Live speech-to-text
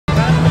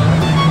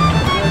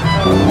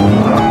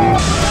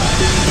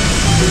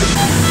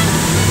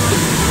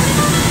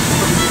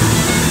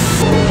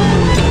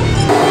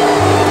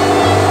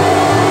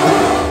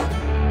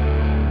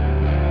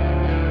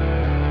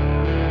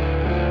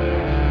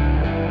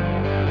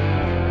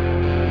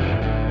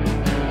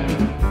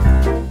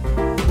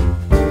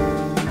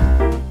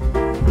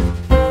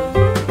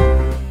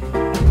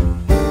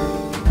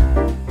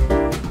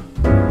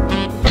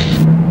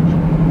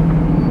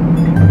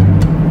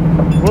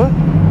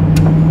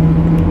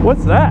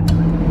What's that?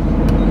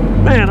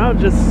 Man, I'm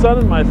just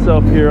sunning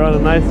myself here on a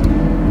nice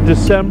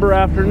December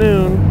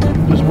afternoon,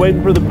 just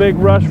waiting for the big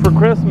rush for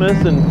Christmas,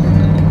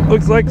 and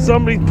looks like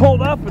somebody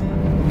pulled up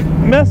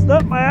and messed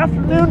up my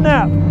afternoon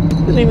nap.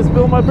 Didn't even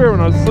spill my beer when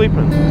I was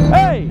sleeping.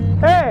 Hey!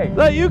 Hey! Is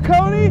that you,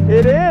 Cody?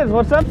 It is.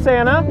 What's up,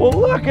 Santa? Well,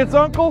 look, it's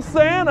Uncle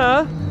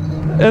Santa,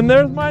 and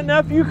there's my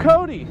nephew,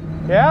 Cody.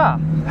 Yeah.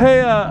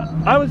 Hey,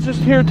 I was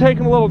just here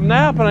taking a little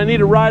nap, and I need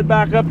to ride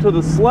back up to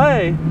the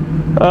sleigh.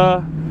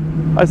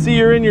 I see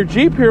you're in your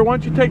Jeep here. Why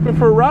don't you take me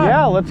for a ride?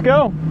 Yeah, let's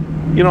go.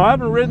 You know, I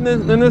haven't ridden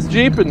in this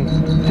Jeep in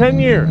 10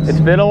 years. It's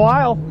been a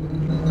while.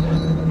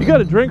 You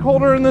got a drink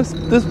holder in this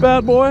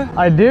bad boy?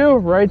 I do,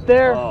 right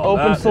there. Oh,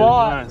 open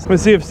slot. Nice. Let me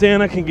see if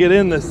Santa can get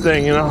in this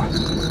thing, you know.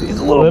 He's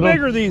a little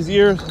bigger these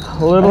years.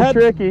 A little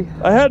tricky.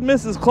 I had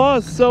Mrs.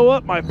 Claus sew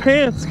up my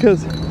pants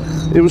because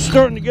it was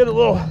starting to get a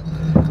little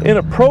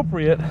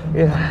inappropriate.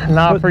 Yeah,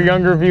 not for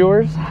younger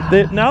viewers.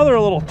 Now they're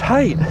a little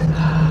tight.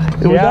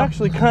 It was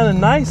actually kind of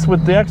nice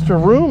with the extra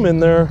room in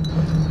there,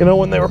 you know,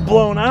 when they were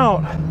blown out.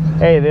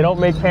 Hey, they don't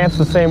make pants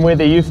the same way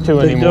they used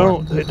to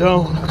anymore. They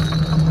don't.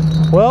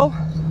 Well,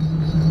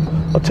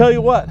 I'll tell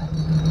you what.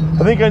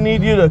 I think I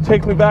need you to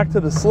take me back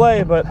to the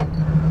sleigh, but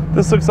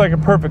this looks like a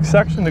perfect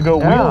section to go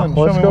wheeling.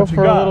 Let's go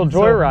for a little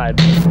joyride.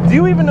 So, do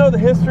you even know the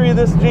history of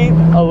this Jeep?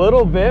 A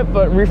little bit,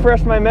 but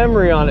refresh my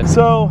memory on it.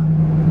 So,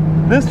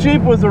 this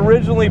Jeep was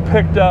originally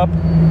picked up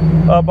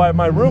by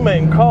my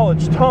roommate in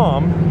college,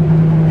 Tom.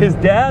 His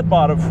dad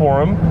bought it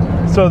for him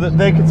so that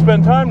they could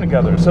spend time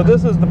together. So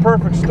this is the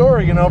perfect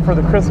story, you know, for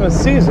the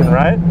Christmas season,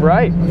 right?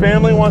 Right.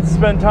 Family wants to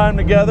spend time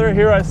together.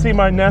 Here I see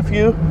my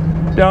nephew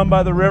down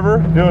by the river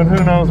doing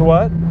who knows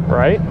what.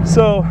 Right.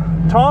 So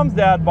Tom's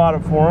dad bought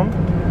it for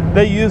him.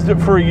 They used it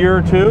for a year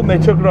or two, and they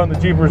took it on the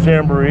Jeepers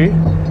Jamboree.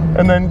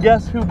 And then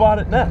guess who bought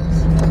it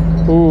next?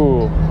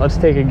 Ooh, let's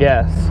take a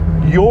guess.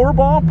 Your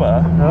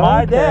Bampa,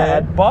 my Okay.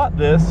 dad, bought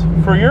this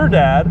for your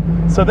dad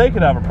so they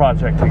could have a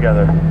project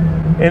together.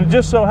 And it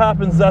just so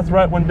happens that's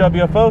right when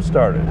WFO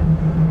started.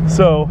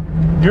 So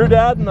your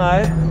dad and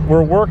I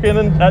were working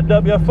at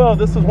WFO.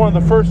 This is one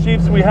of the first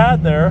Jeeps we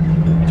had there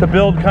to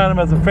build kind of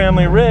as a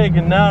family rig,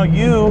 and now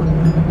you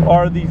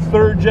are the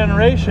third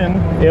generation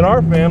in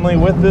our family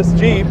with this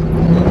Jeep.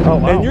 Oh,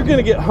 wow. And you're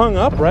gonna get hung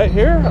up right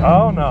here?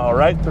 Oh no,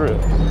 right through.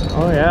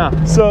 Oh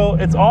yeah. So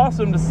it's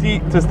awesome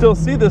to still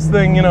see this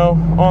thing, you know,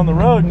 on the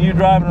road and you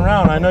driving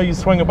around. I know you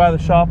swing it by the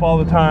shop all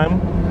the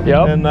time.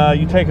 Yep. And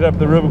you take it up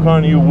the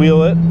Rubicon and you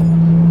wheel it.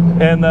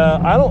 And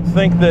I don't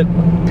think that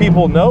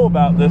people know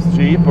about this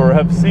Jeep or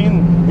have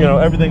seen, you know,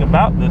 everything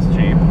about this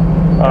Jeep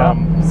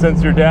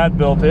since your dad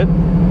built it.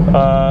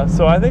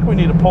 So I think we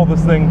need to pull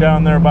this thing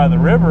down there by the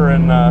river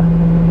and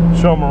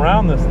show them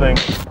around this thing.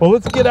 Well,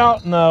 let's get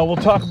out and we'll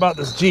talk about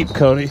this Jeep,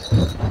 Cody.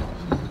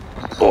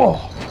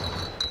 Oh,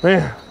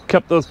 man,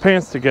 kept those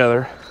pants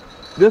together.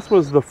 This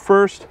was the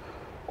first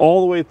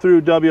all the way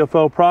through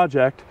WFO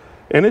project,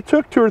 and it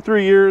took 2 or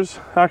 3 years,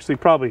 actually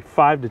probably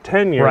 5 to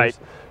 10 years,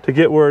 to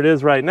get where it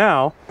is right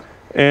now.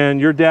 And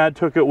your dad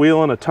took it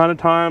wheeling a ton of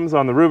times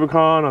on the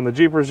Rubicon, on the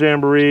Jeepers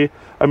Jamboree.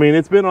 I mean,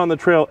 it's been on the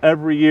trail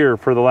every year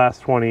for the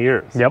last 20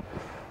 years. Yep.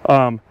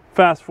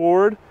 Fast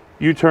forward,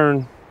 you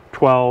turn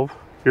 12,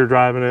 you're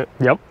driving it.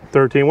 Yep.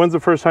 13. When's the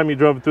first time you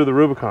drove it through the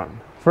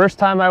Rubicon? First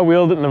time I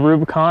wheeled it in the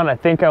Rubicon, I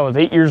think I was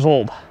 8 years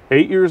old.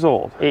 8 years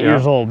old? 8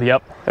 years old,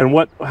 yep.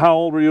 And how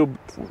old were you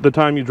the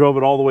time you drove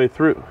it all the way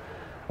through?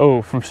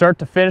 Oh, from start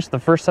to finish, the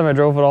first time I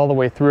drove it all the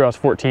way through, I was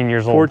 14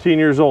 years old. 14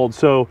 years old.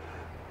 So,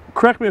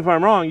 correct me if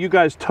I'm wrong, you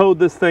guys towed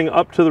this thing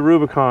up to the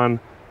Rubicon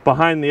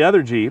behind the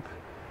other Jeep,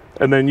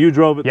 and then you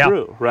drove it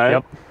through, right?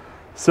 Yep.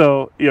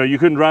 So, you know, you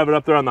couldn't drive it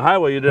up there on the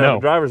highway. You didn't have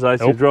a driver's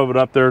license. Nope. You drove it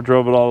up there,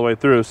 drove it all the way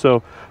through.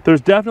 So, there's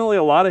definitely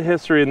a lot of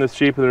history in this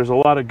Jeep, and there's a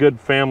lot of good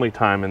family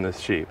time in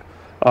this Jeep.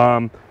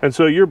 And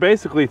so, you're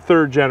basically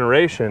third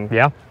generation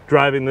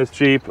driving this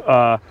Jeep.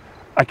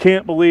 I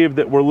can't believe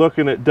that we're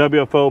looking at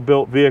WFO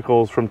built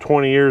vehicles from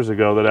 20 years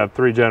ago that have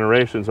 3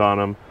 generations on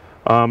them.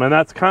 And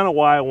that's kind of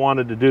why I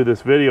wanted to do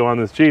this video on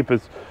this Jeep.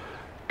 It's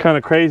kind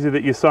of crazy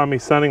that you saw me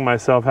sunning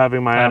myself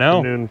having my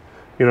afternoon,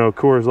 you know,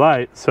 Coors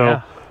Light.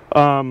 So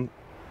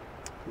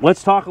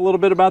let's talk a little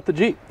bit about the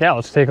Jeep. Yeah,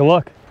 let's take a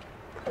look.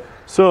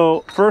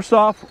 So first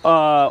off,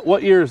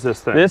 what year is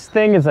this thing? This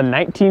thing is a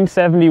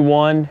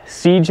 1971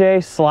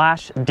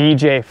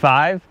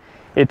 CJ/DJ-5.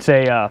 It's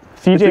a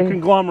CJ. It's a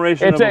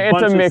conglomeration of a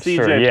bunch of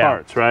CJ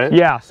parts, right?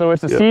 Yeah, so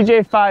it's a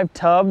CJ-5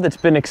 tub that's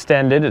been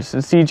extended. It's a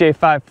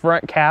CJ-5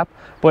 front cap,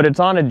 but it's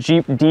on a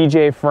Jeep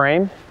DJ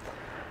frame.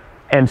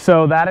 And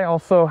so that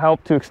also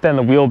helped to extend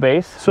the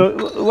wheelbase. So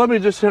let me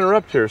just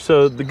interrupt here.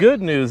 So the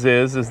good news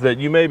is that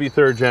you may be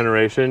third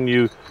generation.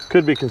 You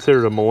could be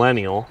considered a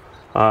millennial,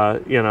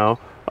 you know,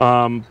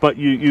 but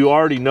you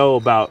already know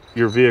about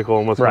your vehicle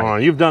and what's going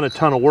on. You've done a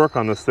ton of work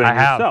on this thing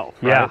yourself,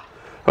 right? Yeah.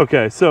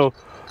 Okay, so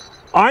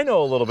I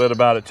know a little bit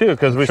about it too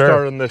because we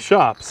started in this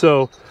shop.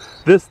 So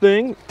this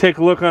thing, take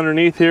a look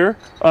underneath here.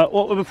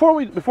 Well,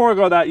 before I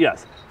go that,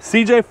 yes,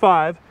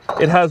 CJ-5.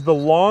 It has the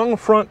long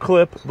front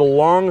clip, the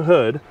long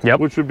hood,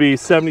 which would be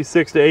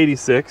 76 to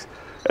 86,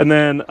 and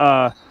then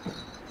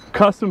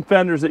custom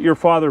fenders that your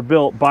father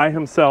built by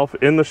himself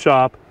in the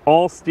shop,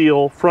 all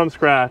steel from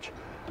scratch.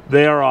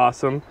 They are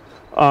awesome.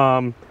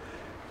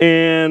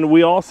 And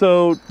we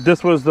also,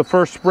 this was the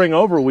first spring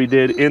over we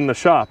did in the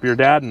shop, your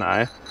dad and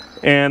I,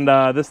 and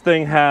this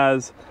thing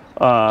has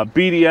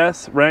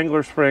BDS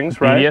Wrangler springs,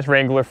 right? BDS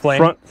Wrangler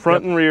flame.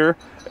 Front and rear,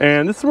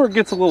 and this is where it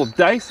gets a little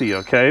dicey,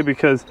 okay,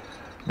 because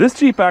this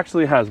Jeep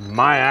actually has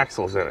my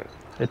axles in it.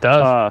 It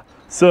does.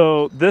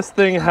 So this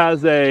thing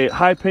has a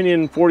high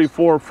pinion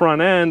 44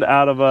 front end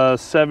out of a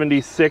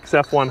 76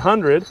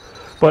 F100,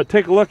 but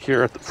take a look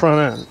here at the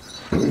front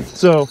end.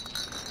 So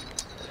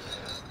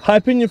high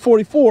pinion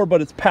 44,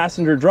 but it's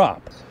passenger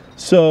drop.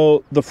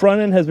 So the front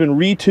end has been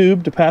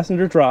retubed to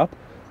passenger drop,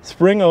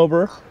 spring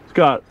over. It's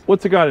got,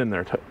 what's it got in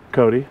there,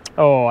 Cody?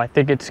 Oh, I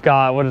think it's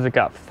got, what has it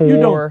got? You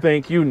don't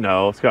think you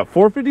know. It's got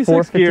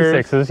 456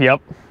 gears. 456s,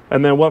 yep.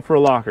 And then what for a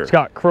locker? It's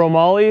got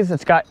chromollies,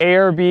 it's got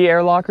ARB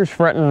air lockers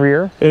front and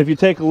rear. And if you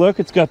take a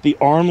look, it's got the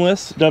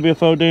armless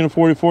WFO Dana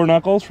 44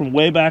 knuckles from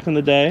way back in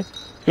the day.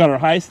 It's got our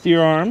high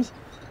steer arms,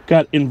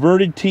 got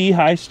inverted T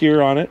high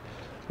steer on it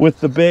with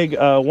the big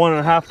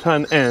 1.5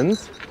 ton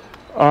ends.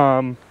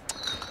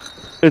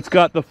 It's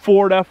got the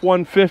Ford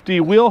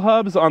F-150 wheel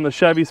hubs on the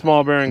Chevy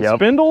small bearing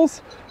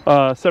spindles,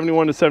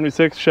 71 to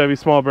 76 Chevy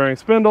small bearing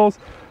spindles,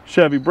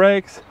 Chevy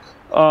brakes.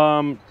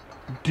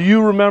 Do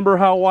you remember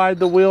how wide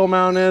the wheel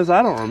mount is?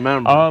 I don't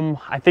remember.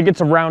 I think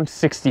it's around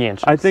 60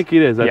 inches. I think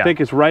it is. I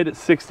think it's right at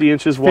 60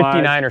 inches wide.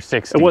 59 or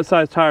 60. And what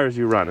size tires are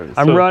you running?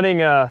 I'm running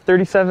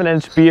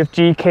 37-inch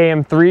BFG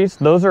KM3s.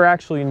 Those are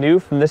actually new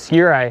from this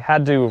year. I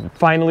had to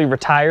finally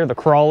retire the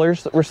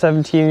crawlers that were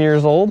 17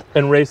 years old.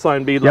 And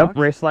Raceline beadlocks?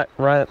 Yep,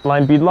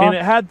 Raceline beadlocks. And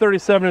it had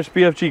 37-inch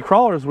BFG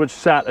crawlers, which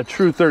sat a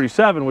true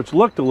 37, which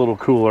looked a little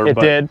cooler. It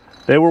did.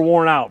 They were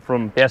worn out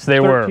from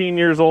 13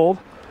 years old.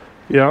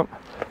 Yep.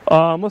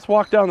 Let's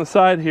walk down the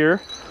side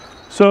here.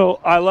 So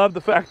I love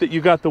the fact that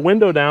you got the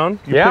window down.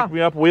 You picked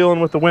me up wheeling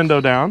with the window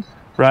down,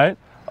 right?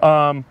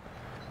 Tell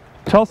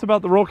us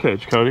about the roll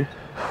cage, Cody.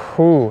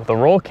 Ooh, the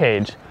roll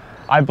cage.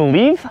 I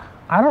believe,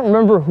 I don't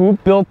remember who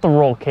built the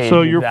roll cage.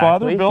 So your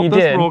father built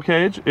this roll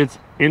cage. It's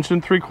 1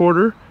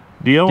 3/4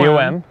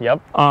 DOM.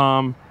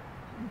 Yep.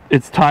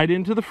 It's tied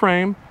into the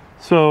frame.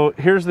 So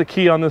here's the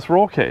key on this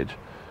roll cage.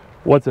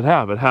 What's it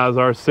have? It has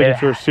our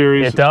signature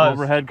series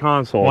overhead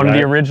console. One of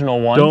the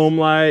original ones. Dome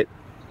light,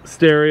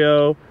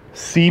 stereo,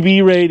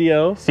 CB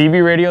radio.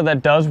 CB radio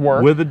that does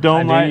work. With a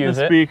dome light and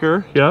a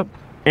speaker. Yep.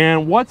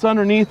 And what's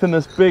underneath in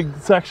this big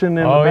section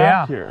in the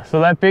back here? So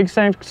that big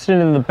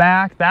section in the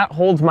back, that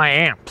holds my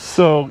amps.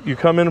 So you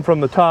come in from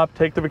the top,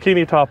 take the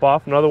bikini top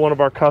off, another one of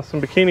our custom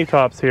bikini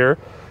tops here,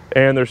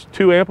 and there's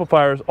 2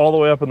 amplifiers all the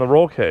way up in the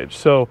roll cage.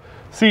 So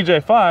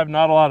CJ-5,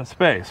 not a lot of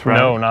space, right?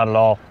 No, not at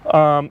all.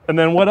 And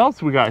then what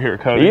else we got here,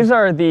 Cody? These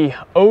are the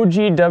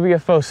OG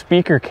WFO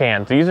speaker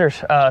cans. These are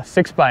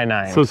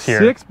 6x9s. So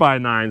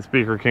 6x9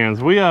 speaker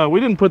cans. We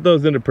didn't put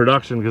those into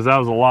production because that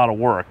was a lot of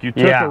work. You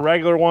took a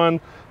regular one,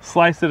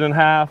 sliced it in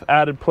half,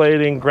 added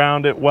plating,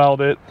 ground it,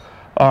 weld it.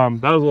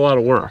 That was a lot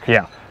of work.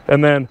 Yeah.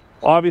 And then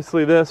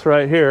obviously this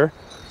right here.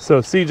 So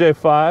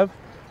CJ-5,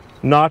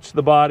 notched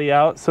the body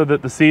out so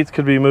that the seats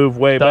could be moved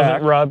way back.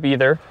 Doesn't rub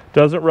either.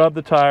 Doesn't rub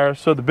the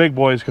tires, so the big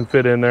boys can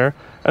fit in there.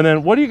 And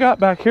then what do you got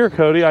back here,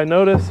 Cody? I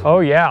noticed.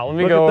 Oh yeah, let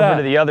me go over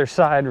to the other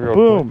side real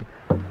quick.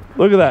 Boom.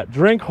 Look at that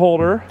drink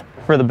holder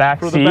for the back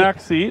seat. For the back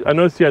seat. I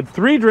noticed you had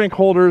 3 drink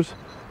holders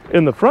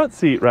in the front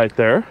seat right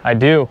there. I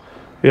do.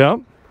 Yep.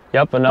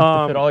 Yep,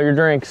 enough to fit all your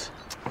drinks.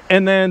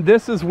 And then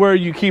this is where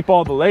you keep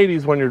all the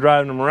ladies when you're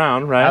driving them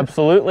around, right?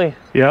 Absolutely.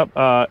 Yep.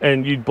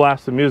 And you'd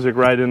blast the music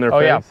right in their face.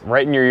 Oh yeah,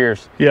 right in your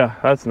ears. Yeah,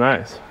 that's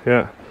nice.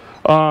 Yeah.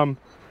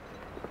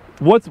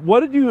 What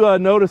did you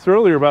notice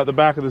earlier about the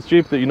back of this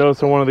Jeep that you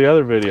noticed in one of the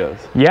other videos?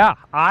 Yeah,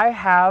 I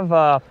have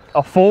a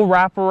full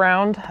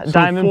wraparound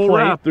diamond full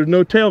plate. Wrap. There's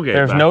no tailgate.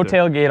 There's no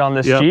tailgate on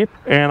this Jeep.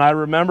 And I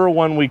remember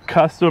when we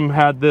custom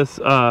had this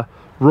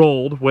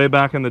rolled way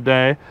back in the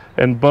day,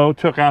 and Bo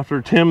took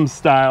after Tim's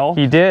style.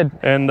 He did.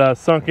 And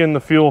sunk in the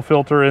fuel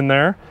filter in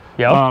there.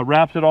 Yep.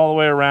 Wrapped it all the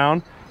way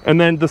around. And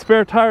then the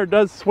spare tire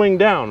does swing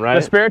down, right?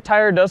 The spare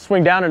tire does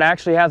swing down. It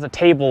actually has a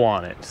table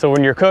on it. So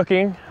when you're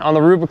cooking on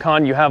the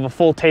Rubicon, you have a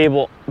full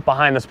table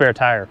behind the spare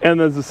tire.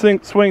 And as the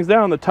swings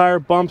down, the tire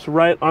bumps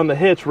right on the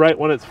hitch right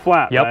when it's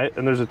flat, right?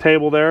 And there's a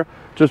table there.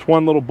 Just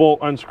one little bolt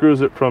unscrews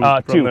it from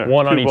there.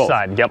 One on each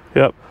side. Yep.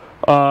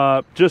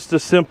 Yep. Just a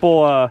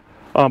simple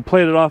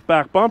plated off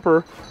back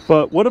bumper.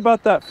 But what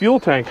about that fuel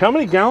tank? How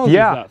many gallons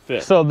does that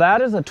fit? So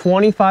that is a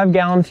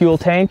 25-gallon fuel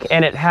tank,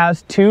 and it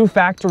has 2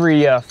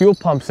 factory fuel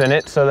pumps in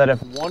it, so that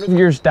if one of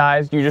yours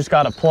dies, you just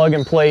got to plug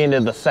and play into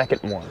the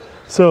second one.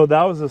 So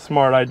that was a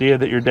smart idea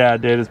that your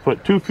dad did, is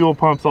put 2 fuel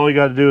pumps. All you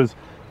got to do is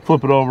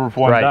flip it over if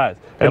one dies.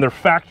 And they're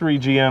factory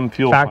GM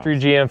fuel pumps. Factory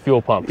GM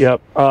fuel pumps.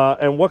 Yep.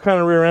 And what kind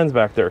of rear ends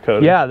back there,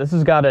 Cody? Yeah, this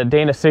has got a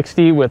Dana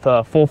 60 with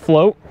a full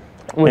float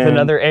with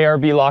another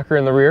ARB locker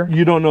in the rear.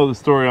 You don't know the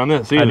story on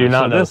this either. I do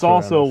not know. This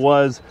also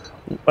was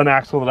an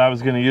axle that I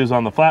was going to use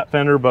on the flat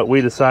fender, but we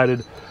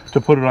decided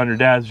to put it on your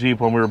dad's Jeep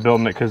when we were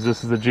building it, because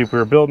this is the Jeep we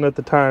were building at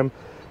the time.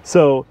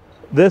 So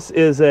this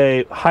is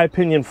a high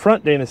pinion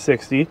front Dana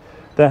 60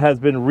 that has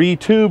been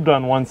retubed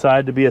on one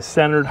side to be a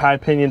centered high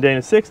pinion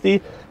Dana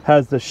 60,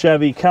 has the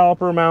Chevy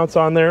caliper mounts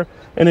on there.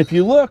 And if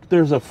you look,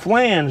 there's a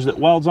flange that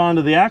welds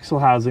onto the axle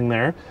housing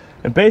there.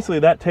 And basically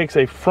that takes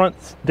a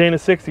front Dana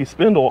 60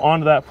 spindle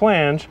onto that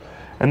flange,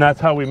 and that's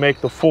how we make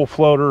the full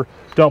floater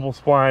double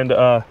splined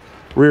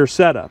rear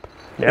setup.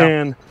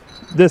 And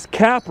this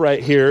cap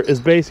right here is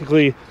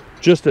basically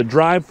just a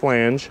drive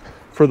flange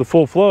for the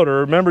full floater.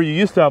 Remember, you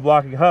used to have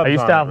locking hubs. I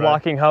used to have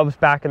locking hubs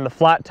back in the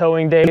flat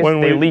towing days. When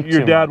they leaked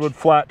your dad would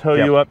flat tow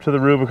you up to the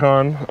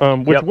Rubicon,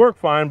 which worked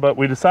fine, but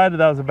we decided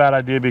that was a bad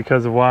idea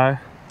because of why?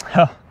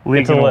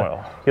 Leaking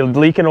oil.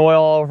 Leaking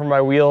oil all over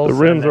my wheels. The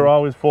rims are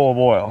always full of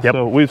oil.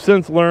 So we've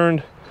since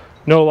learned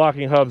no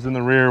locking hubs in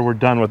the rear. We're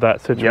done with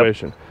that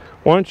situation.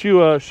 Why don't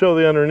you show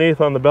the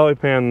underneath on the belly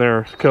pan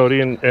there,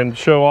 Cody, and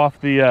show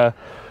off the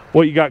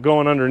what you got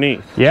going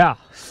underneath. Yeah,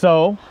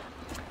 so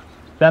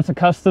that's a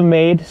custom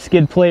made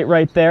skid plate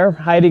right there.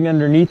 Hiding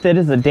underneath it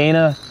is a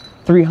Dana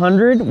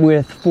 300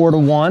 with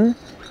 4-to-1.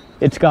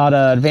 It's got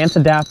advanced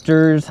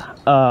adapters,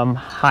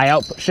 high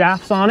output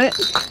shafts on it.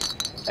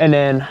 And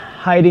then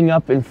hiding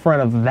up in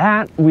front of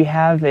that, we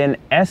have an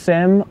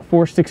SM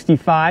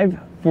 465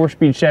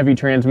 4-speed Chevy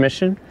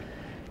transmission.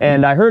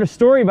 And I heard a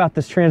story about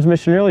this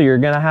transmission earlier. You're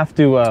gonna have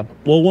to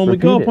well, when we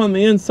go up on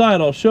the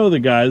inside, I'll show the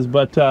guys,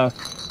 but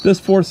this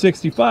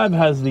 465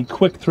 has the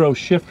quick throw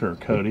shifter,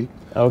 Cody.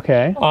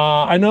 Okay.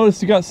 I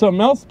noticed you got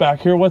something else back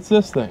here. What's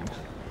this thing?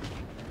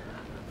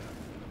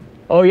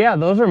 Oh yeah,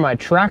 those are my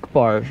track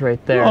bars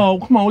right there. Oh,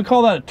 come on, we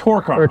call that a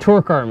torque arm. Or a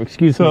torque arm,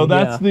 excuse me. So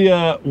that's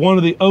the one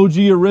of the OG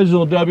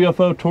original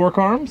WFO torque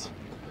arms.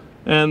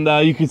 And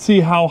you can see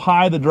how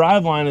high the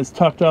drive line is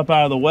tucked up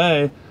out of the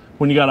way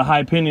when you got a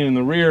high pinion in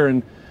the rear.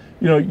 And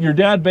you know, your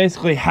dad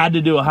basically had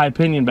to do a high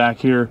pinion back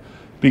here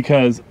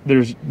because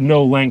there's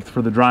no length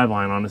for the drive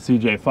line on a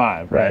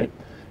CJ-5, right?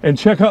 And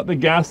check out the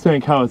gas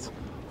tank, how it's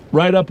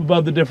right up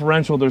above the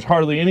differential. There's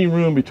hardly any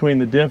room between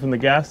the diff and the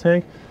gas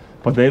tank,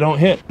 but they don't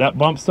hit. That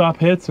bump stop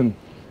hits and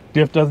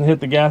diff doesn't hit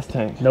the gas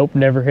tank. Nope,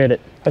 never hit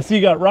it. I see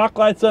you got rock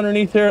lights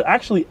underneath there.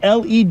 Actually,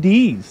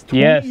 LEDs.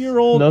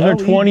 20-year-old those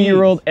LEDs. Are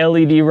 20-year-old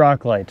LED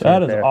rock lights.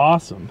 That is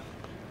awesome.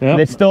 Yep.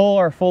 They still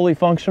are fully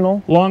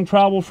functional. Long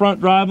travel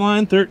front drive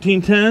line,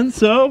 1310.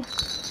 So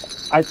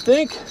I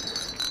think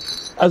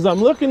as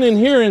I'm looking in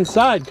here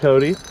inside,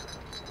 Cody,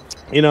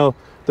 you know,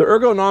 the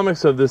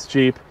ergonomics of this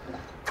Jeep,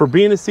 for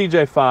being a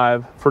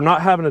CJ-5, for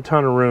not having a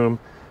ton of room,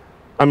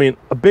 I mean,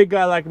 a big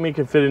guy like me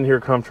can fit in here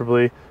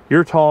comfortably.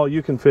 You're tall,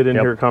 you can fit in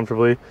here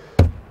comfortably.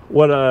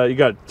 What you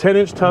got?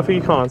 10-inch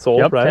Tuffy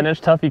console, right? 10-inch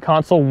Tuffy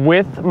console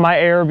with my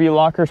ARB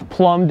lockers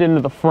plumbed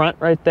into the front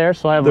right there,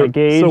 so I have my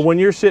gauge. So when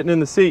you're sitting in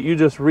the seat, you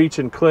just reach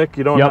and click.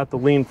 You don't have to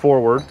lean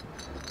forward.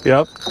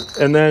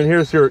 And then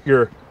here's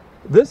your.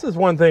 This is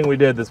one thing we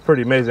did that's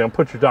pretty amazing. I'll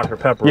put your Dr.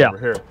 Pepper over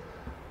here.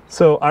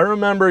 So I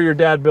remember your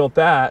dad built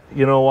that.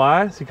 You know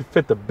why? So you could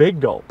fit the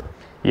big gulp.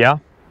 Yeah.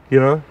 You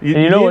know, you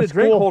need a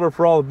drink holder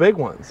for all the big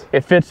ones.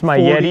 It fits my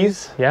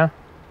Yetis. Yeah.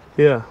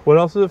 Yeah. What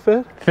else does it fit?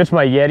 It fits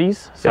my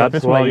Yetis. So it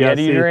fits my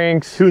Yeti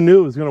drinks. Who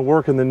knew it was going to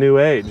work in the new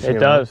age? It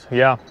does,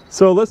 yeah.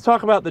 So let's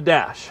talk about the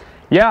dash.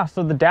 Yeah,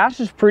 so the dash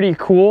is pretty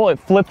cool. It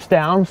flips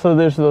down, so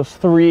there's those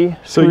 3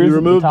 screws. So you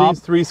remove these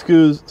 3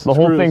 screws. The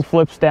whole thing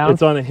flips down.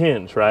 It's on a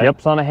hinge, right? Yep,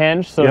 it's on a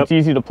hinge, so it's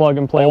easy to plug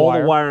and play all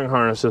wire. The wiring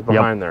harnesses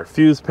behind there.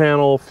 Fuse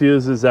panel,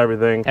 fuses,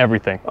 everything.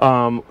 Everything.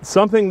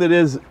 Something that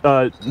is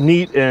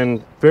neat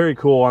and very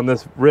cool on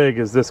this rig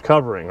is this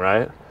covering,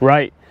 right?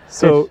 Right.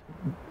 So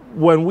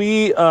when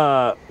we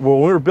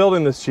were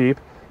building this Jeep,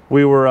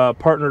 we were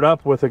partnered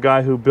up with a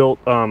guy who built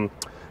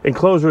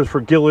enclosures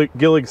for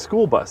Gillig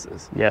school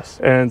buses.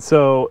 Yes. And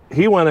so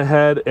he went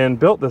ahead and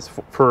built this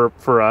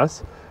for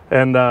us.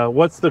 And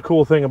what's the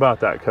cool thing about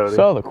that, Cody?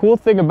 So the cool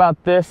thing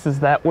about this is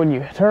that when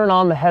you turn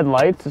on the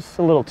headlights, it's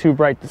a little too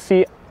bright to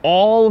see,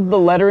 all of the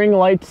lettering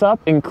lights up,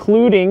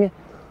 including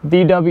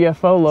the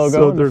WFO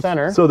logo in the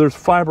center. So there's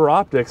fiber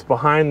optics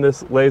behind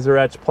this laser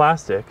etched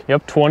plastic.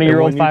 Yep,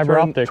 20-year-old fiber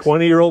optics.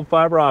 20-year-old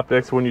fiber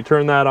optics. When you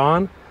turn that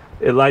on,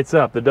 it lights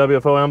up, the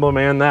WFO emblem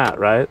and that,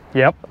 right?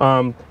 Yep.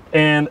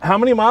 And how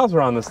many miles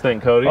are on this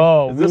thing, Cody?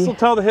 Oh, this will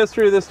tell the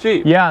history of this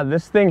Jeep. Yeah,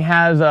 this thing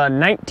has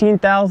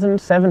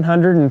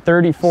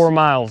 19,734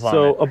 miles on it.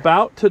 So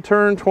about to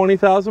turn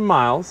 20,000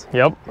 miles.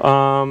 Yep.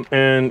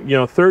 And you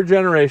know, 3rd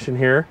generation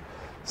here.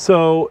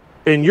 So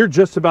And you're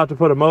just about to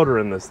put a motor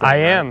in this thing. I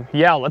am.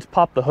 Yeah, let's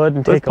pop the hood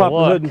and take a look. Let's pop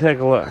the hood and take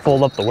a look.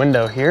 Fold up the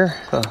window here.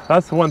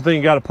 That's the one thing,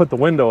 you got to put the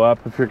window up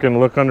if you're going to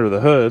look under the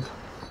hood.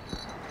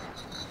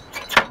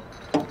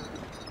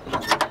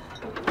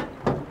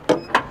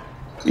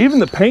 Even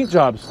the paint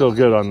job's still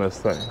good on this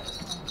thing.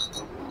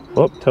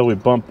 Whoop, till we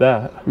bump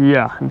that.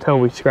 Yeah, until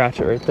we scratch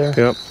it right there.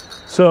 Yep.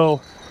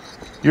 So,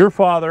 your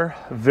father,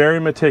 very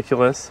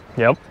meticulous.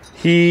 Yep.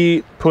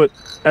 He put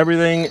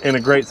everything in a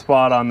great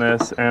spot on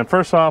this. And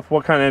first off,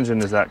 what kind of engine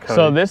is that, Cody?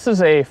 So this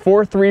is a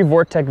 4.3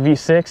 Vortec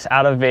V6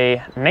 out of a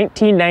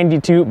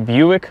 1992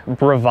 Buick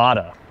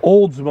Bravada.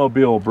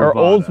 Oldsmobile Bravada.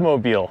 Or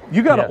Oldsmobile.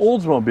 You got an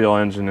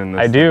Oldsmobile engine in this.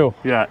 I do.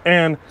 Yeah,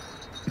 and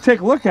you take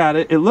a look at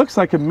it. It looks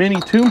like a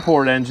mini tune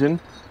port engine,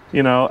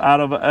 you know, out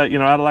of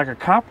like a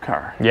cop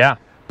car. Yeah.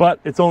 But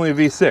it's only a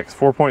V6,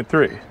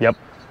 4.3. Yep.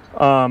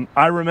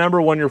 I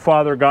remember when your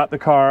father got the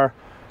car,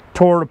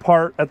 tore it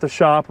apart at the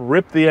shop,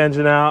 ripped the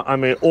engine out. I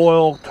mean,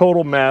 oil,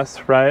 total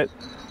mess, right?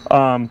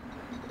 And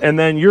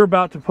then you're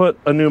about to put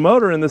a new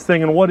motor in this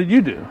thing, and what did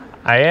you do?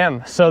 I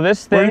am. So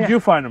this thing... Where did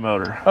you find a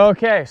motor?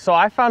 Okay, so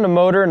I found a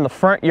motor in the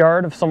front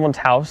yard of someone's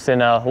house in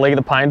Lake of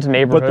the Pines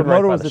neighborhood. But the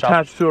motor was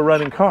attached to a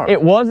running car.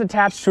 It was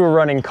attached to a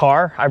running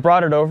car. I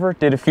brought it over,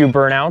 did a few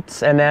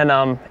burnouts, and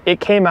then it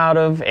came out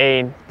of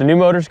the new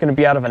motor's going to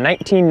be out of a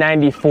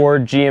 1994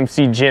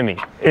 GMC Jimmy.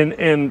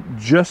 And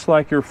just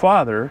like your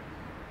father,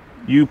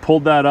 you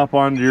pulled that up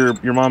onto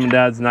your mom and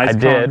dad's nice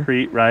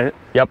concrete, right?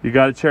 Yep. You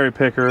got a cherry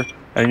picker,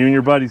 and you and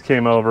your buddies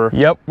came over.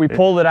 Yep, we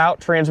pulled it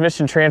out,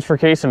 transmission transfer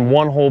case in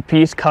one whole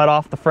piece, cut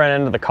off the front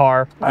end of the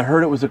car. I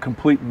heard it was a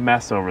complete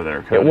mess over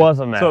there, Cody. It was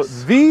a mess. So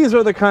these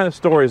are the kind of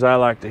stories I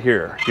like to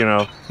hear. You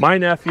know, my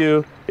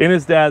nephew in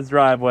his dad's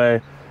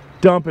driveway,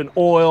 dumping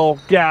oil,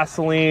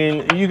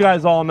 gasoline. You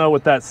guys all know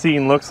what that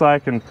scene looks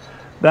like, and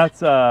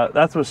that's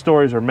what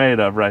stories are made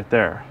of right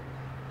there.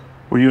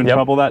 Were you in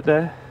trouble that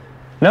day?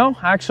 No,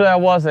 actually I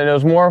wasn't. It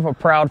was more of a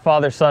proud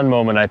father-son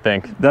moment, I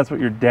think. That's what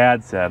your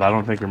dad said. I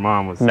don't think your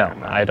mom was saying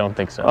that. I don't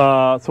think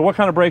so. So what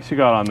kind of brakes you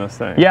got on this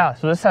thing? Yeah,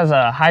 so this has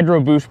Hydro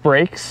Boost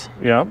brakes.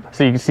 Yep.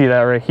 So you can see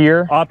that right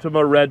here.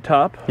 Optima red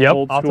top. Yep,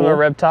 old Optima school.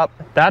 red top.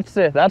 That's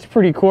it. That's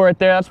pretty cool right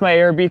there. That's my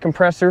ARB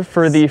compressor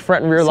for the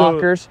front and rear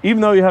lockers. Even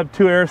though you have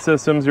two air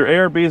systems, your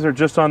ARBs are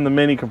just on the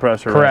mini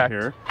compressor right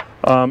here.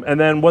 And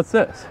then what's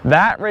this?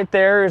 That right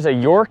there is a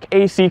York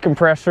AC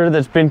compressor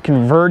that's been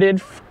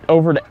converted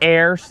over to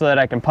air so that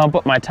I can pump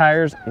up my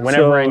tires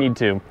whenever I need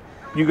to.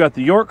 You got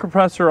the York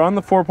compressor on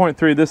the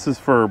 4.3. This is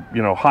for,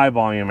 you know, high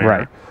volume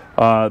air.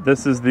 Right.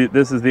 This is the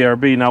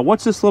ARB. Now,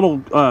 what's this little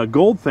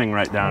gold thing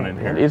right down in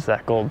here? What is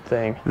that gold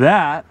thing?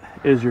 That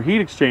is your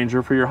heat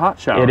exchanger for your hot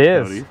shower. It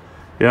is. Cody.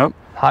 Yep.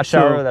 Hot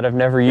shower that I've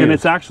never used. And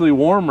it's actually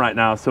warm right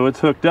now, so it's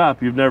hooked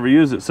up. You've never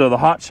used it. So the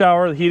hot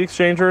shower, the heat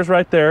exchanger is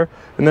right there.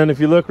 And then if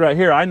you look right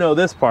here, I know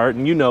this part,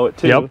 and you know it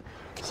too. Yep.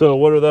 So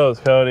what are those,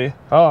 Cody?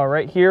 Oh,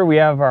 right here we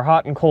have our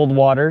hot and cold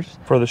waters.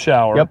 For the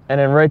shower. Yep. And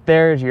then right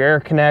there is your air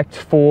connect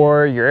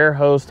for your air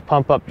hose to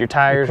pump up your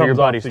tires or your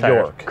buddy's tires.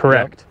 York.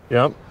 Correct.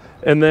 Yep.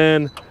 And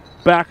then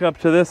back up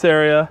to this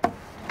area.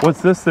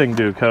 What's this thing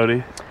do,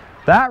 Cody?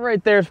 That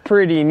right there is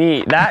pretty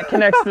neat. That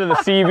connects to the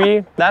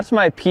CB. That's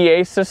my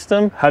PA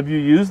system. Have you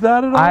used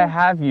that at all? I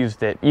have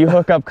used it. You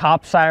hook up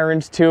cop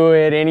sirens to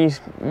it.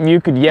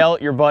 You could yell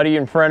at your buddy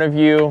in front of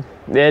you.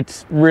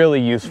 It's really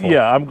useful.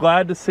 Yeah, I'm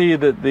glad to see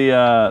that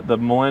the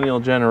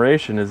millennial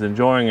generation is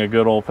enjoying a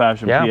good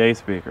old-fashioned PA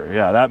speaker.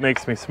 Yeah, that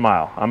makes me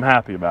smile. I'm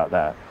happy about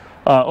that.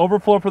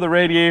 Overflow for the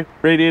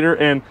radiator,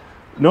 and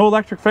no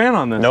electric fan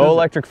on this. No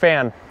electric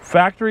fan.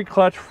 Factory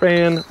clutch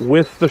fan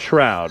with the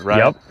shroud, right?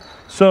 Yep.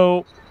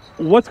 So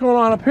what's going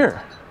on up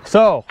here?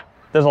 So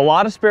there's a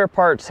lot of spare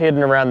parts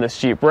hidden around this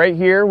Jeep. Right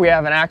here, we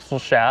have an axle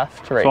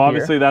shaft right here. So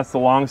obviously that's the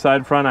long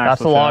side front axle shaft.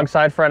 That's the long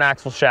side front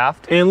axle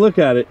shaft. And look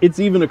at it. It's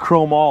even a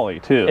chrome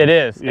ollie too. It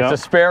is. Yep.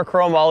 It's a spare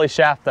chrome ollie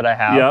shaft that I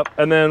have. Yep.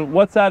 And then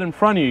what's that in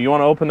front of you? You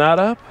want to open that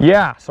up?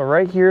 Yeah. So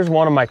right here's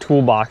one of my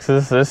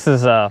toolboxes. This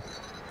is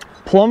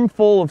plumb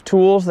full of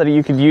tools that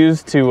you could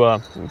use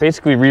to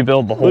basically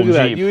rebuild the whole Jeep.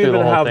 That. You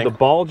even have the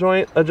ball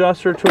joint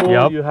adjuster tool.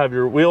 Yep. You have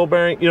your wheel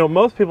bearing. You know,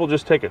 most people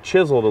just take a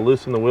chisel to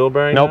loosen the wheel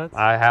bearing nuts.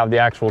 I have the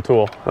actual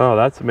tool. Oh,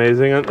 that's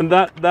amazing. And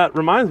that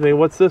reminds me,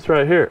 what's this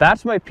right here?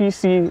 That's my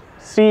PSC.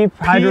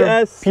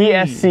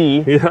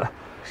 Yeah.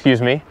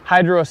 Excuse me.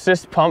 Hydro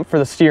assist pump for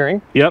the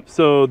steering. Yep.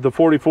 So the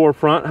 44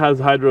 front has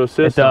hydro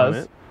assist on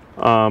it,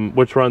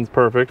 which runs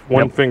perfect.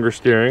 One finger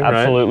steering.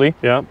 Absolutely.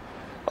 Right? Yep.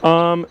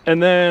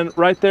 And then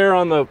right there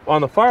on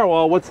the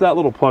firewall, what's that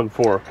little plug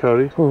for,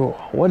 Cody? Ooh,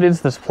 what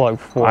is this plug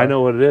for? I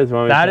know what it is.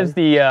 That is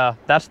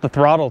that's the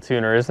throttle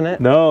tuner, isn't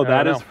it? No,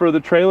 that is for the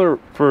trailer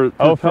for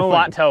for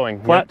flat towing.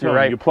 Flat towing.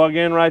 Right. You plug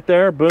in right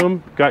there,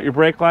 boom, got your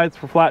brake lights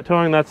for flat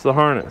towing. That's the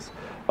harness.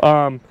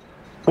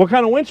 What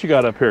kind of winch you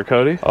got up here,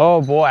 Cody? Oh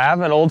boy, I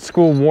have an old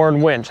school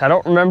Warren winch. I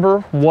don't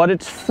remember what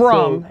it's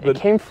from. It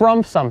came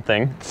from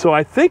something. So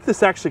I think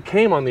this actually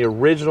came on the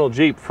original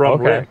Jeep from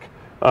Rick.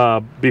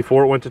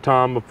 Before it went to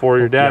Tom, before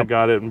your dad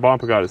got it and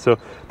Bompa got it. So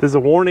this is a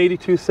Warren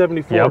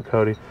 8274,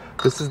 Cody.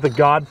 This is the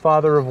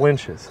godfather of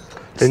winches.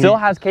 Still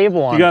has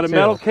cable on it. You got a too.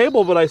 metal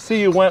cable, but I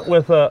see you went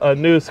with a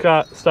new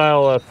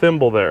style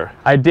thimble there.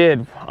 I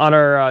did. On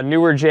our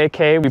newer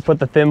JK, we put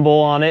the thimble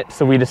on it,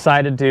 so we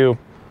decided to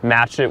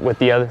match it with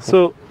the other.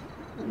 So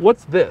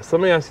what's this?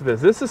 Let me ask you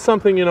this. This is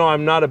something, you know,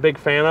 I'm not a big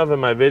fan of in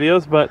my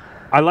videos, but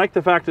I like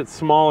the fact it's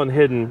small and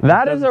hidden.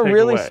 That is a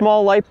really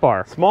small light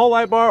bar. Small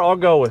light bar, I'll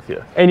go with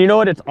you. And you know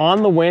what? It's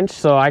on the winch,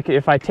 so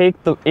if I take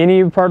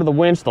any part of the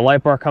winch, the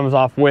light bar comes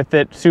off with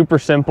it. Super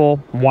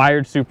simple,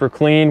 wired super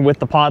clean with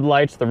the pod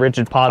lights, the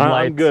rigid pod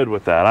lights. I'm good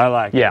with that. I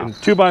like it. And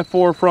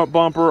 2x4 front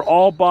bumper,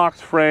 all box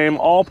frame,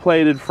 all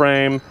plated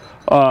frame.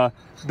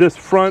 This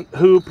front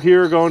hoop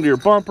here going to your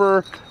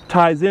bumper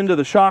ties into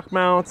the shock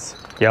mounts.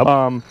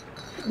 Yep.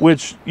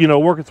 Which, you know,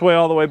 work its way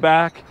all the way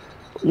back.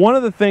 One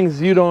of the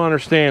things you don't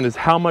understand is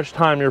how much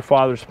time your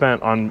father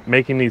spent on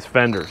making these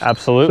fenders.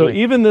 Absolutely. So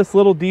even this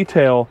little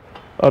detail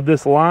of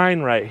this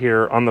line right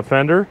here on the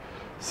fender,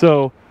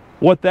 so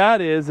what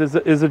that is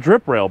a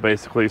drip rail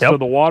basically. Yep. So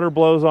the water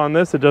blows on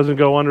this, it doesn't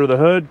go under the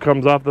hood,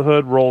 comes off the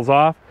hood, rolls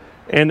off,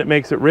 and it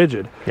makes it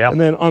rigid. Yep.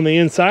 And then on the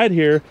inside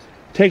here,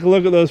 take a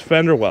look at those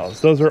fender wells.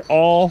 Those are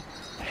all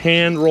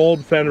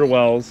hand-rolled fender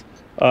wells.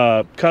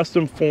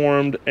 Custom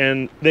formed,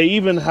 and they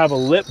even have a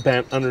lip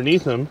bent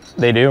underneath them.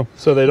 They do.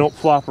 So they don't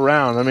flop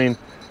around. I mean,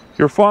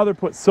 your father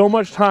put so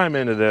much time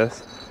into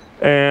this,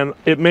 and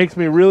it makes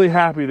me really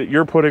happy that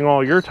you're putting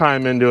all your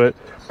time into it,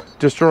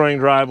 destroying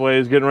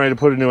driveways, getting ready to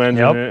put a new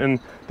engine in. And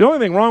the only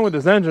thing wrong with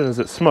this engine is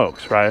it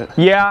smokes, right?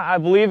 Yeah, I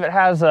believe it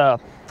has the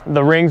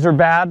rings are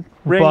bad.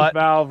 Rings,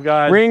 valve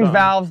guides. Rings,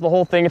 valves, the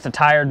whole thing. It's a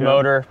tired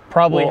motor.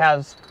 Probably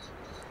has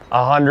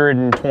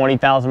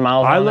 120,000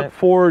 miles on it. I look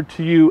forward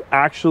to you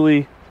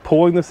actually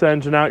pulling this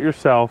engine out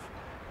yourself,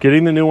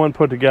 getting the new one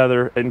put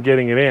together, and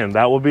getting it in.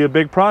 That will be a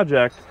big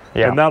project,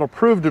 and that'll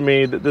prove to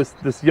me that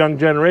this young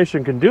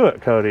generation can do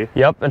it, Cody.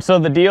 Yep, and so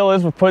the deal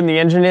is with putting the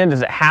engine in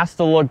is it has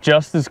to look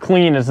just as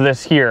clean as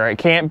this here. It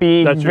can't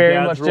be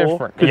very much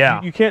different.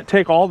 Yeah. You can't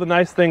take all the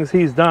nice things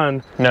he's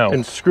done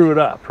and screw it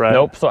up, right?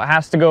 Nope, so it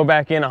has to go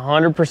back in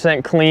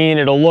 100% clean.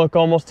 It'll look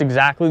almost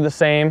exactly the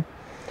same,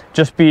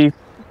 just be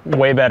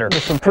way better.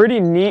 There's some pretty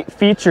neat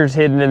features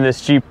hidden in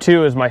this Jeep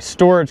too, is my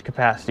storage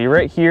capacity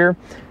right here,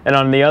 and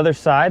on the other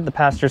side, the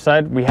passenger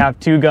side, we have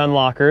 2 gun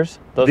lockers.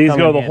 These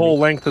go the whole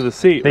length of the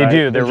seat. They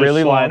do. They're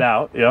really long. Slide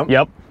out. Yep.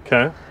 Yep.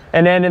 Okay.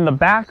 And then in the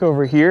back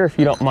over here, if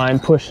you don't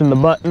mind pushing the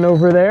button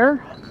over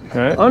there.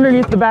 Okay.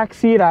 Underneath the back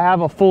seat, I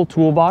have a full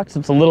toolbox.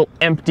 It's a little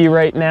empty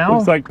right now.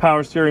 Looks like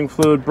power steering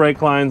fluid,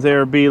 brake lines,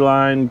 ARB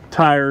line,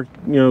 tire,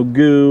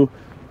 goo.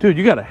 Dude,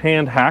 you got a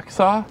hand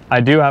hacksaw? I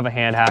do have a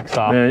hand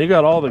hacksaw. Man, you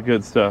got all the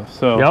good stuff.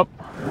 So. Yep.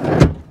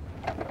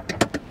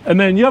 And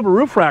then you have a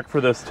roof rack for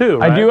this too,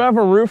 right? I do have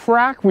a roof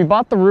rack. We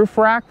bought the roof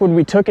rack when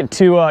we took it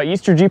to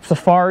Easter Jeep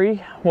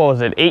Safari. What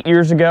was it, 8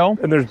 years ago?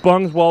 And there's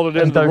bungs welded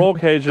into the roll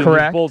cage and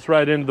it bolts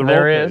right into the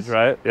roll cage,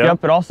 right?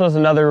 Yep. It also has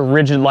another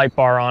rigid light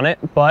bar on it.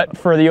 But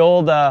for the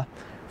old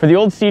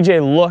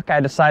CJ look, I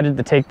decided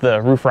to take the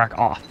roof rack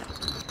off.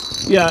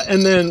 Yeah,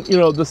 and then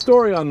the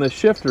story on this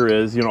shifter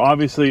is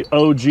obviously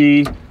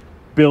OG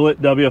billet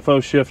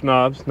WFO shift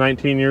knobs,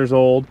 19 years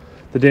old.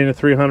 The Dana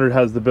 300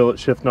 has the billet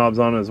shift knobs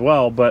on as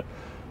well, but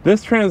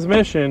this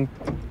transmission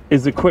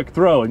is a quick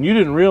throw, and you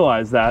didn't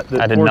realize that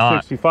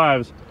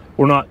 465s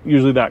were not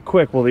usually that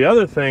quick. Well, the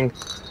other thing,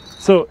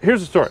 so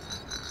here's the story.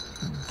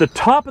 The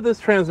top of this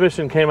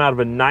transmission came out of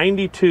a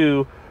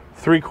 92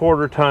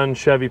 3/4 ton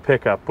Chevy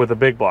pickup with a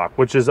big block,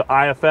 which is an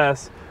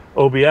IFS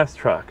OBS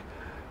truck.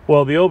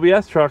 Well, the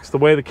OBS trucks, the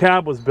way the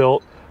cab was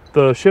built,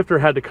 the shifter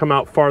had to come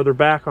out farther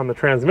back on the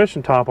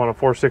transmission top on a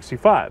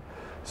 465.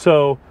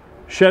 So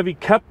Chevy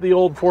kept the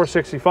old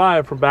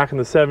 465 from back in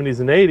the 70s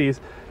and 80s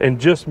and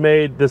just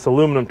made this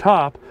aluminum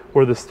top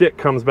where the stick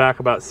comes back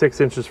about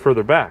 6 inches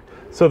further back.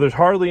 So there's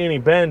hardly any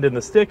bend in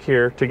the stick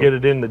here to get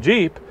it in the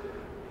Jeep,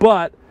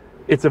 but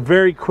it's a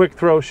very quick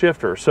throw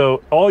shifter.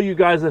 So all you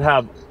guys that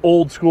have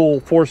old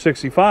school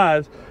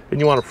 465s and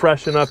you want to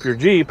freshen up your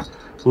Jeep,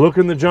 look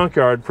in the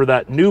junkyard for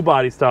that new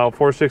body style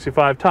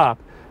 465 top,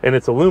 and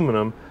it's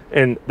aluminum.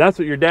 And that's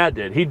what your dad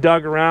did. He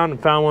dug around and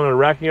found one at a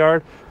wrecking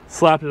yard,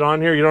 slapped it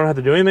on here. You don't have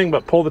to do anything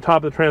but pull the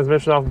top of the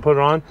transmission off and put it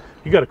on.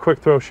 You got a quick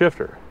throw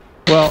shifter.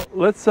 Well,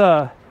 let's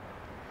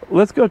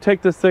go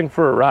take this thing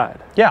for a ride.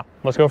 Yeah,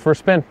 let's go for a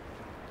spin.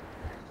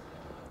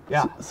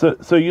 Yeah. So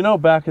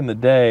back in the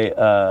day,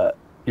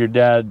 your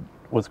dad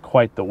was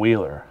quite the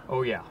wheeler.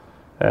 Oh yeah.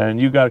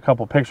 And you got a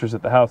couple pictures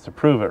at the house to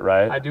prove it,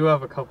 right? I do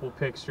have a couple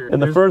pictures. And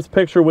the first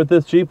picture with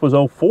this Jeep was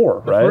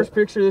 04, right? The first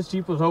picture of this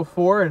Jeep was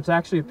 04, and it's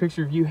actually a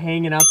picture of you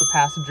hanging out the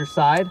passenger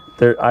side.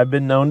 I've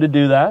been known to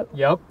do that.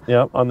 Yep.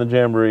 Yep, on the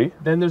Jamboree.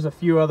 Then there's a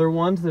few other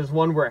ones. There's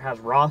one where it has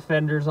raw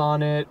fenders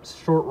on it,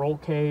 short roll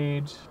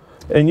cage.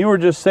 And you were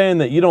just saying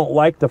that you don't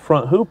like the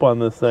front hoop on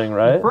this thing,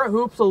 right? The front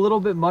hoop's a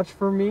little bit much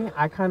for me.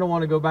 I kind of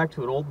want to go back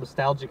to an old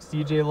nostalgic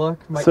CJ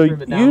look. Might so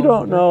trim it down you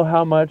don't know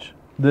how much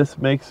this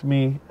makes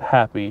me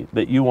happy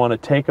that you want to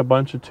take a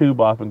bunch of tube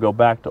off and go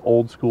back to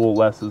old school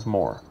less is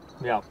more.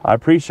 Yeah. I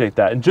appreciate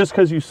that. And just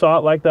because you saw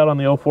it like that on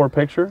the 04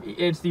 picture?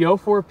 It's the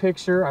 04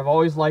 picture. I've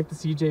always liked the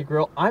CJ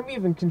grill. I'm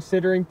even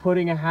considering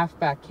putting a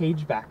halfback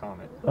cage back on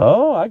it.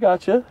 Oh, I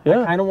got you.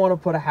 Yeah. I kind of want to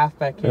put a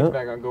halfback cage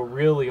back on, go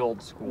really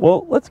old school.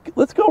 Well,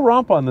 let's go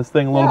romp on this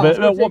thing a little bit.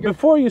 Well,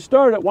 before you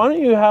start it, why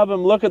don't you have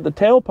him look at the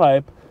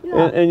tailpipe,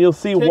 and you'll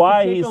see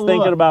why he's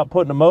thinking about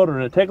putting a motor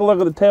in it. Take a look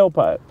at the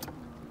tailpipe.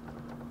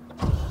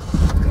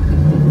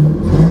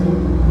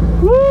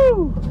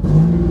 Woo!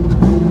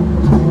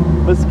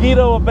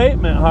 Mosquito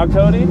abatement, huh,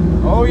 Cody?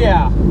 Oh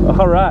yeah.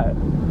 All right.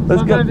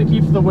 Sometimes it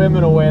keeps the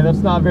women away. That's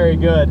not very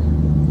good.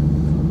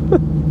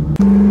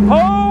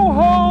 Ho,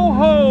 ho,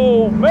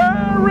 ho!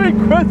 Merry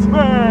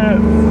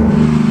Christmas!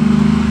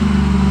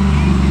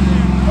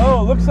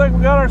 Oh, looks like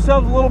we got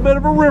ourselves a little bit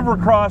of a river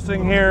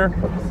crossing here.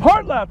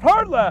 Hard left,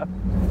 hard left.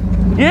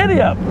 Giddy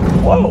up.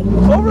 Whoa,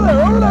 over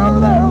there, over there, over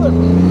there, over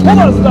there. Hold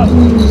on,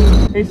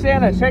 stop. Hey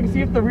Santa, check and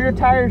see if the rear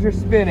tires are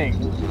spinning.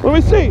 Let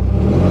me see.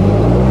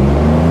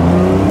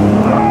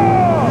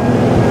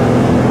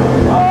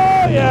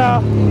 Oh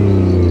yeah,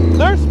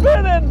 they're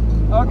spinning.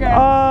 Okay.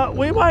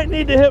 We might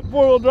need to hit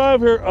four-wheel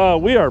drive here.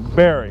 We are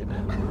buried.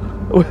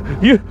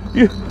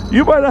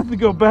 You might have to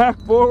go back,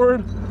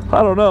 forward.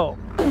 I don't know.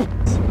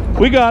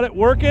 We got it.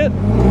 Work it.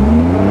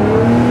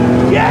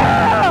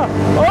 Yeah!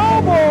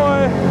 Oh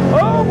boy!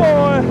 Oh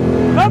boy!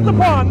 Not the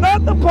pond!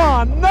 Not the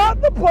pond!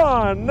 Not the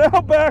pond!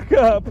 Now back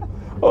up.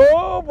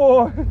 Oh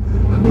boy!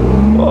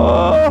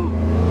 Oh!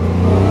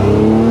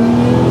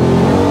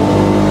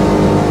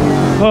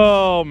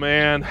 Oh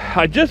man!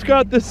 I just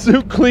got this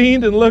suit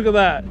cleaned, and look at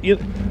that. You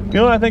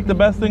know what I think the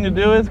best thing to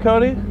do is,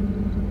 Cody?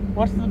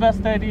 What's the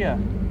best idea?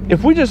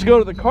 If we just go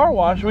to the car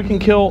wash, we can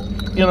kill,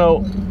 you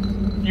know,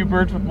 a few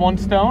birds with one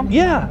stone?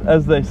 Yeah,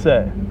 as they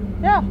say.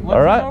 Yeah,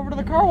 let's head over to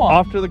the car wash.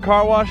 Off to the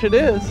car wash it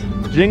is.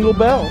 Jingle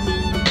bells.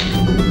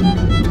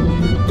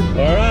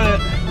 All right,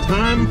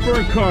 time for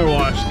a car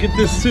wash. Get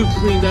this suit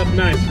cleaned up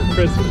nice for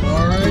Christmas.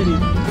 Alrighty.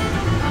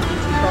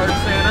 Card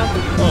Santa.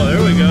 Oh,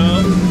 there we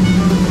go.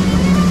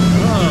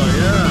 Oh,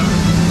 yeah.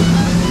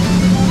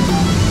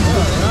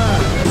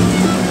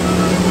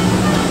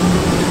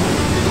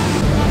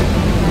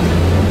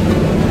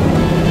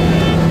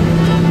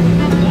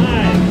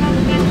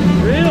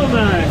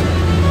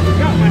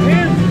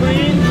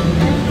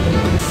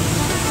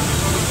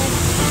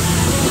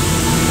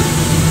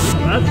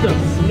 That stuff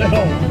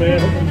smells,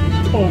 man.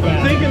 Oh, man.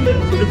 I'm thinking that,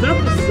 is that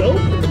the soap?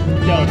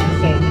 No, it's the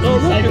soap. Oh,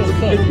 look,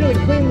 it's going to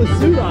clean the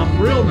suit off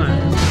real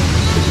nice.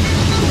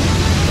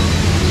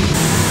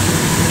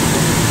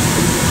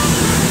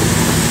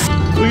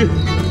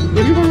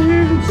 Look at my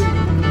hands.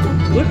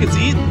 Look, it's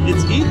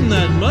eating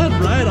that mud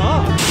right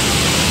off.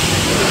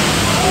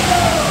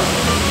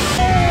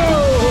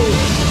 Oh!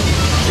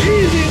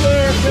 Easy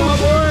there,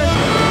 cowboy.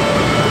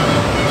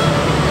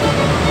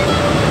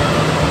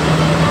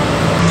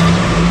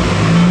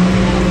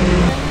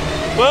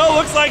 Well,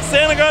 looks like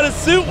Santa got his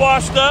suit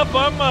washed up.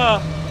 I'm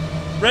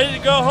ready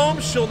to go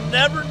home. She'll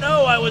never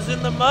know I was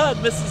in the mud,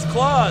 Mrs.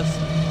 Claus.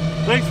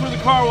 Thanks for the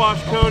car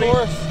wash, Cody. Of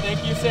course.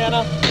 Thank you,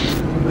 Santa.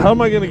 How am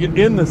I going to get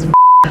in this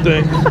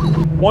thing?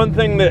 One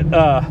thing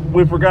that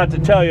we forgot to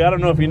tell you, I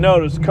don't know if you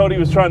noticed, Cody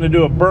was trying to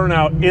do a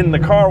burnout in the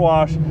car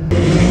wash.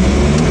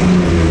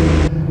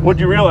 What'd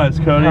you realize,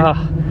 Cody?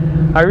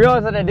 I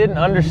realized that I didn't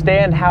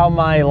understand how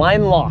my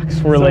line locks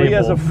were labeled. So he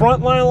has a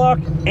front line lock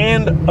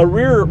and a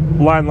rear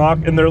line lock,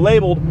 and they're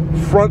labeled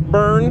front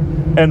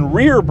burn and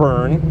rear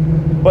burn.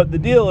 But the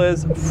deal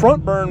is,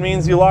 front burn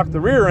means you lock the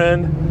rear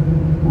end,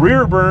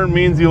 rear burn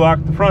means you lock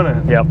the front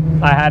end. Yep,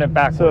 I had it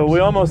backwards. So we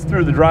almost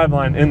threw the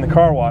driveline in the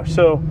car wash.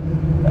 So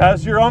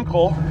as your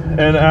uncle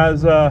and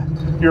as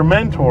your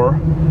mentor,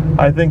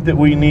 I think that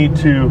we need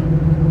to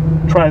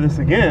try this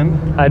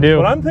again. I do.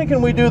 But I'm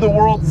thinking we do the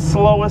world's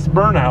slowest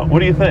burnout. What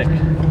do you think?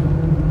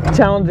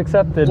 Challenge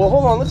accepted. Well,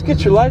 hold on. Let's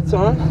get your lights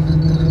on.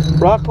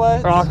 Rock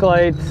lights. Rock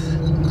lights.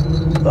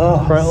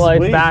 Oh, front lights,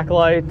 sweet. back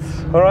lights.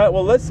 All right.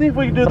 Well, let's see if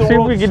we can do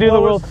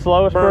the world's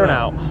slowest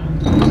burnout.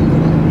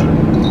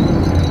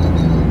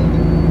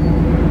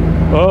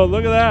 Oh,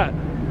 look at that.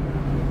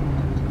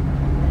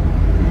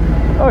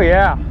 Oh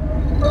yeah.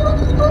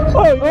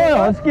 Oh yeah.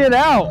 Let's get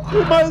out.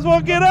 We might as well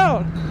get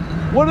out.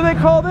 What do they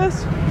call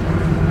this?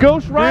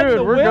 Ghost riding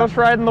the whip? We're ghost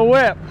riding the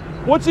whip.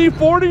 What's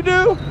E40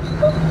 do?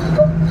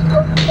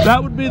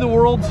 That would be the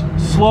world's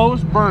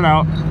slowest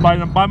burnout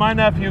by my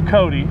nephew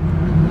Cody.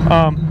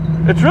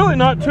 It's really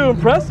not too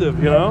impressive,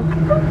 you know.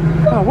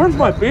 Oh, where's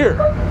my beer?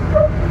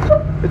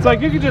 It's like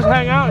you could just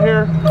hang out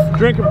here,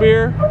 drink a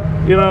beer,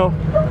 you know,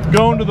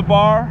 go into the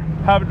bar,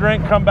 have a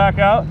drink, come back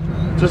out,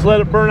 just let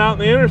it burn out in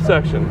the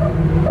intersection.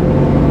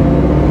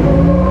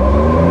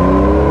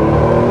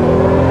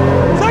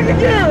 Second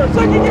gear!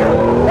 Second gear!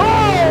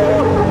 Oh!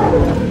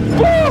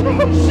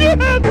 Oh, shit!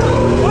 Oh,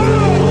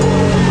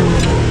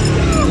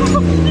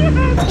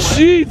 shit!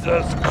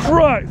 Jesus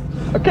Christ!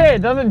 Okay,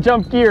 it doesn't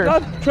jump gears.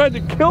 God tried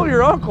to kill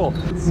your uncle.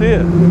 Let's see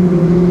it.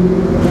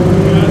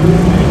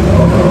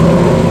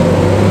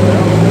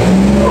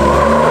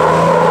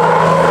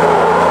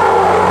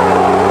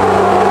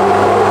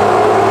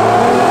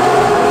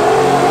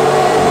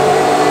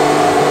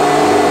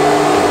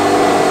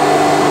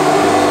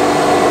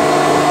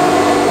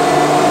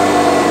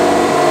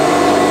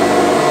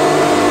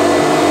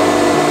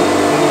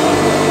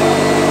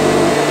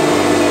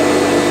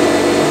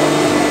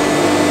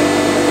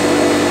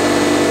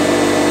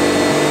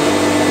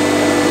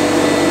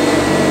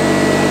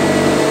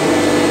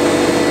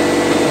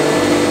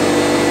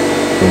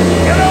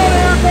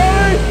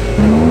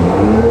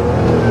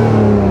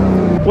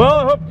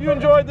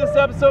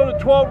 episode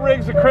of 12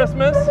 Rigs of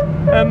Christmas,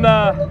 and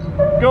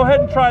go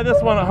ahead and try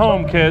this one at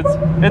home, kids.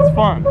 It's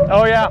fun.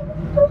 Oh yeah.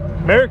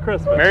 Merry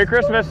Christmas. Merry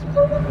Christmas.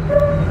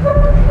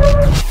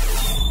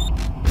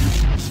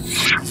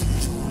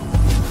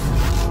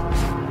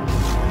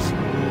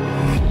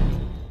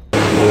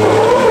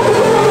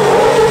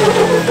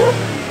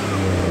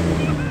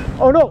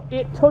 Oh no,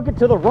 it took it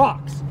to the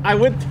rocks. I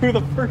went through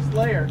the first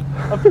layer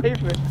of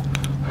pavement.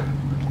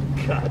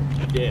 God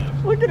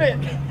damn. Look at it.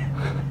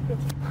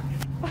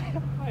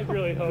 I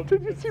really hope.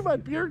 Did you see my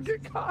beard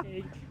get caught?